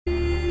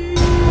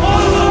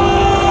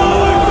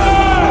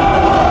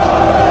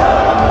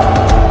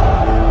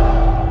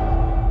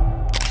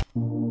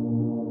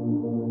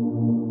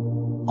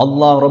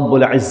Allah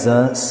Rabbul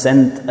Izzah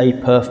sent a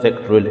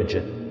perfect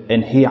religion,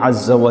 and He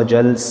Azza wa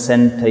Jal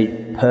sent a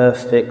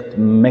perfect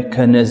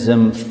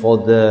mechanism for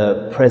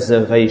the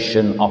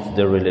preservation of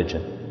the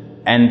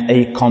religion. And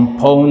a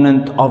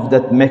component of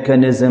that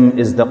mechanism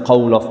is the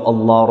qawl of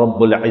Allah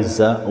Rabbul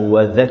Izzah,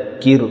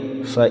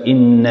 وَذَكِّرْ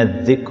فَإِنَّ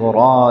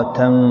الذِّكْرَى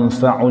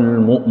تَنْفَعُ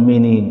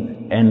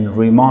الْمُؤْمِنِينَ. And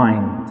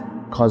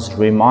remind, because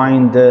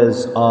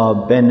reminders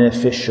are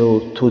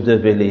beneficial to the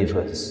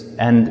believers.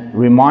 And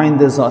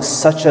reminders are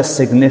such a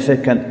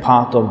significant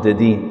part of the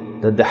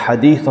Deen, that the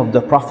hadith of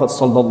the Prophet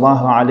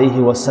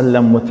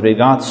ﷺ with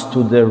regards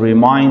to the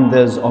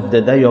reminders of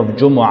the day of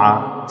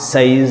Jumu'ah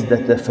says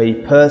that if a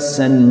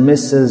person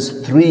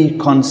misses 3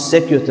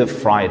 consecutive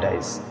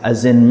Fridays,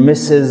 as in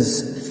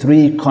misses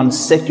 3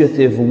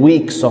 consecutive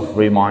weeks of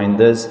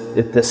reminders,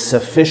 it is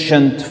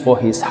sufficient for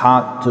his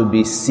heart to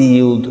be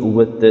sealed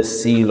with the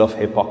seal of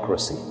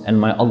hypocrisy.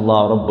 And may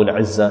Allah Rabbul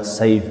Izzah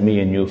save me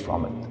and you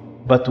from it.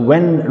 But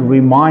when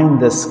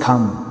reminders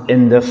come,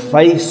 in the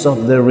face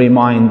of the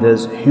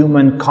reminders,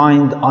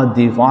 humankind are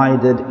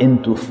divided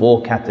into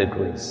 4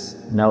 categories.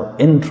 Now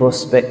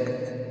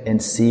introspect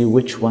and see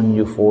which one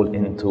you fall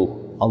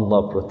into.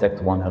 Allah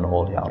protect one and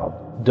all, Ya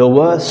Rabb. The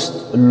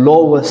worst,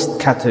 lowest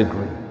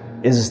category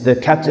is the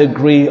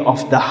category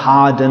of the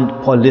hardened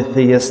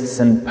polytheists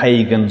and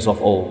pagans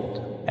of old.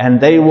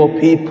 And they were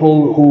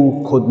people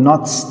who could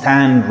not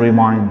stand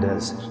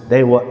reminders.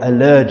 They were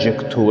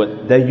allergic to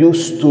it. They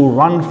used to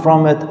run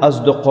from it, as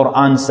the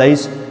Quran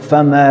says,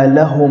 فَمَا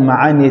لَهُمْ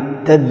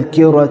عَنِ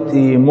التَّذْكِرَةِ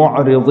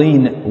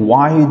مُعْرِضِينَ.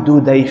 Why do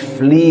they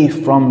flee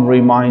from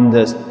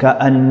reminders?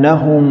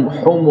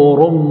 كَأَنَّهُمْ حُمُرٌ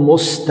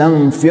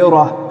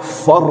مُسْتَنْفِرَةٌ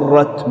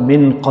فَرَّتْ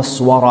مِنْ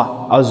قَسْوَرَةٍ.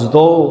 As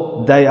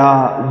though they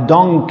are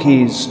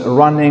donkeys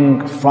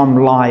running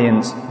from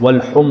lions.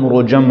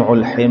 وَالْحُمْرُ جَمْعُ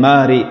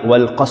الْحِمَارِ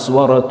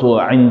وَالْقَسْوَرَةُ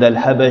عِنْدَ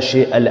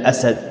الْحَبَشِ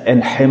الْأَسَدِ.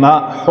 And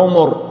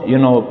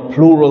humur,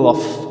 plural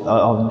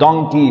of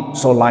donkey,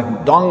 so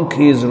like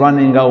donkeys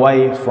running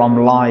away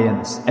from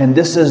lions. And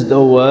this is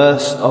the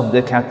worst of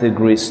the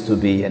categories to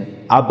be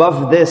in.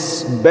 Above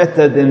this,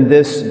 better than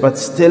this, but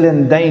still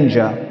in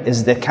danger,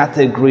 is the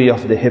category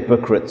of the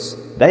hypocrites.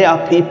 They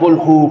are people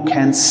who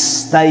can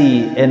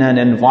stay in an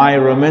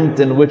environment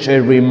in which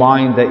a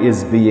reminder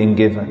is being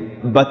given,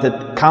 but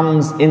it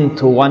comes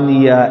into one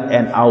ear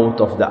and out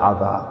of the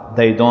other.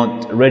 They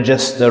don't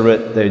register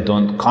it, they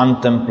don't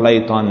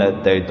contemplate on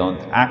it, they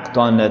don't act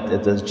on it.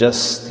 It is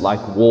just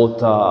like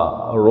water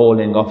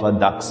rolling off a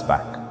duck's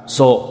back.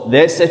 So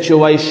their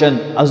situation,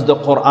 as the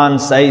Quran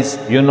says,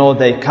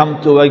 they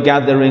come to a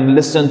gathering,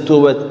 listen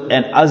to it,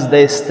 and as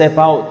they step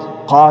out,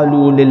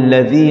 قالوا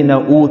للذين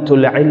أوتوا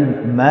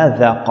العلم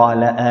ماذا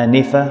قال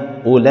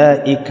آنفا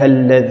أولئك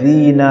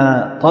الذين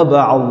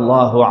طبع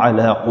الله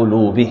على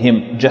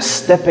قلوبهم.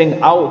 Just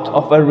stepping out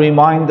of a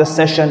reminder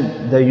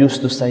session, they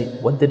used to say,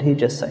 what did he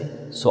just say?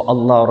 So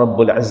Allah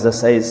Rabbul Izzah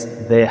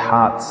says, their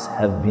hearts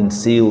have been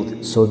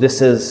sealed. So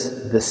this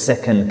is the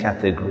second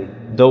category.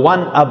 The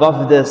one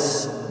above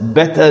this,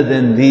 better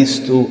than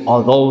these two,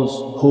 are those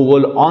who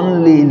will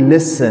only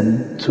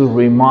listen to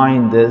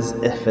reminders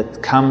if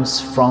it comes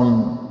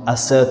from a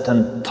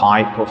certain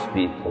type of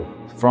people,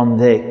 from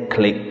their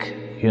clique,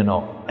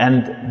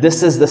 And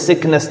this is the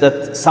sickness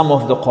that some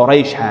of the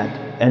Quraysh had.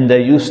 And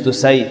they used to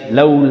say,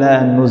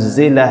 لَوْلَا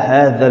نُزِّلَ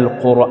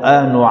هَذَا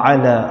الْقُرْآنُ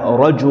عَلَى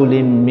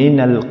رَجُلٍ مِّنَ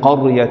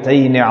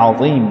الْقَرْيَتَيْنِ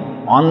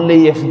عَظِيمٍ.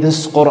 Only if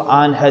this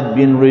Qur'an had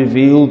been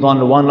revealed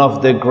on one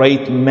of the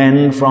great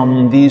men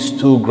from these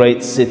 2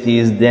 great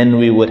cities, then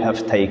we would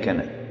have taken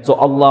it. So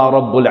Allah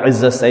Rabbul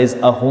Izzah says,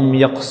 أَهُمْ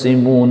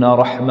يَقْسِمُونَ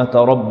رَحْمَةَ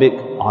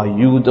رَبِّكَ. Are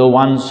you the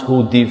ones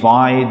who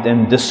divide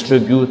and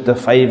distribute the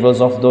favors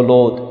of the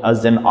Lord?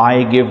 As in,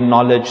 I give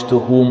knowledge to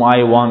whom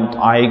I want,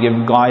 I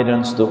give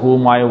guidance to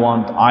whom I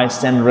want, I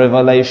send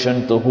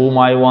revelation to whom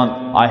I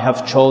want. I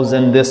have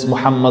chosen this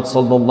Muhammad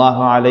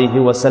sallallahu alayhi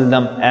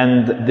wasallam,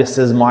 and this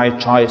is my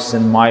choice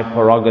and my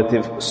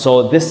prerogative.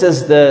 So this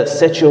is the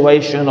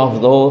situation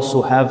of those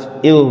who have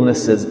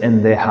illnesses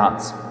in their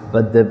hearts.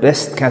 But the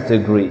best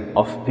category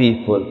of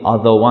people are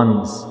the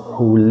ones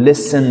who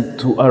listen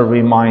to a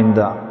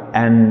reminder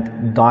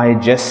and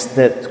digest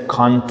it,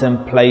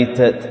 contemplate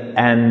it,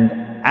 and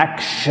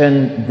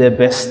action the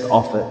best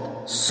of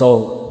it.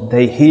 So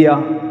they hear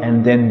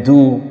and then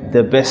do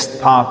the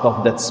best part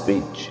of that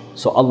speech.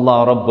 So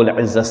Allah Rabbul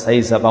Izzah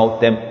says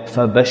about them,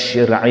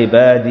 فَبَشِّرْ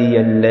عِبَادِيَ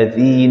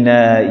الَّذِينَ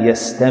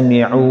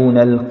يَسْتَمِعُونَ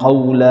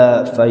الْقَوْلَ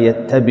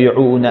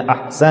فَيَتَّبِعُونَ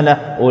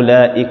أَحْسَنَهُ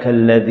أُولَئِكَ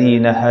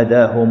الَّذِينَ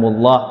هَدَاهُمُ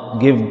اللَّهُ.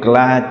 Give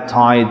glad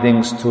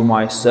tidings to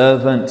my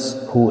servants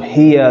who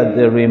hear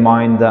the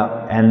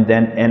reminder and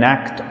then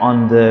enact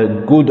on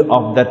the good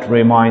of that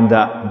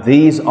reminder.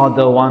 These are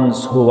the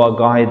ones who are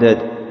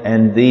guided,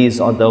 and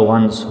these are the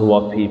ones who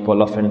are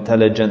people of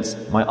intelligence.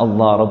 May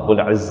Allah Rabbul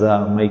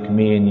Izzah make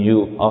me and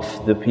you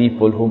of the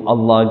people whom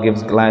Allah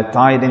gives glad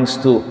tidings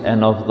to,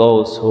 and of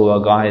those who are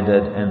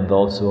guided and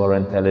those who are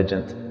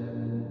intelligent.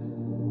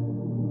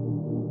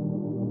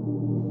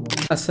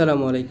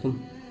 Assalamu alaikum.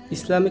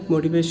 Islamic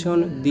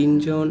Motivation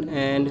Deen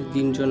and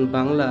Deen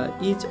Bangla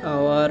is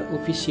our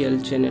official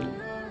channel.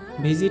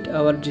 Visit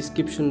our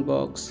description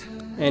box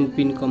and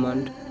pin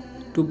command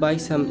to buy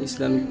some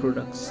Islamic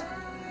products.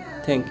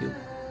 Thank you.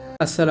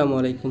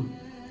 Assalamu alaikum.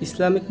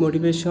 Islamic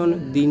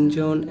Motivation Deen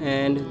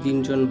and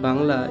Deen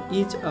Bangla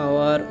is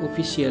our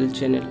official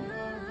channel.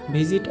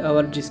 Visit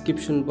our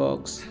description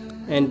box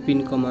and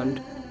pin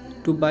command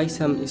to buy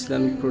some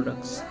Islamic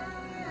products.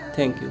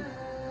 Thank you.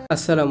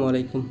 Assalamu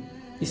alaikum.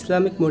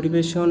 Islamic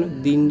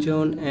Motivation Deen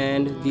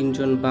and Deen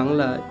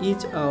Bangla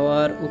is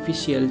our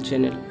official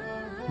channel.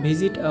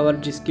 Visit our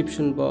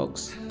description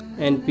box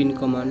and pin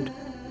command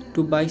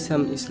to buy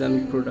some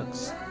Islamic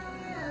products.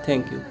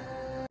 Thank you.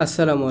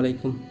 Assalamu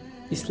alaikum.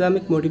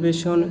 Islamic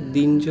Motivation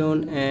Deen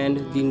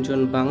and Deen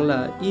Bangla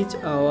is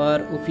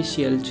our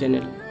official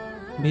channel.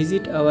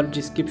 Visit our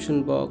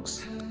description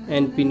box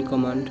and pin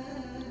command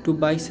to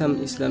buy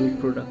some Islamic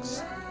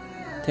products.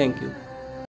 Thank you.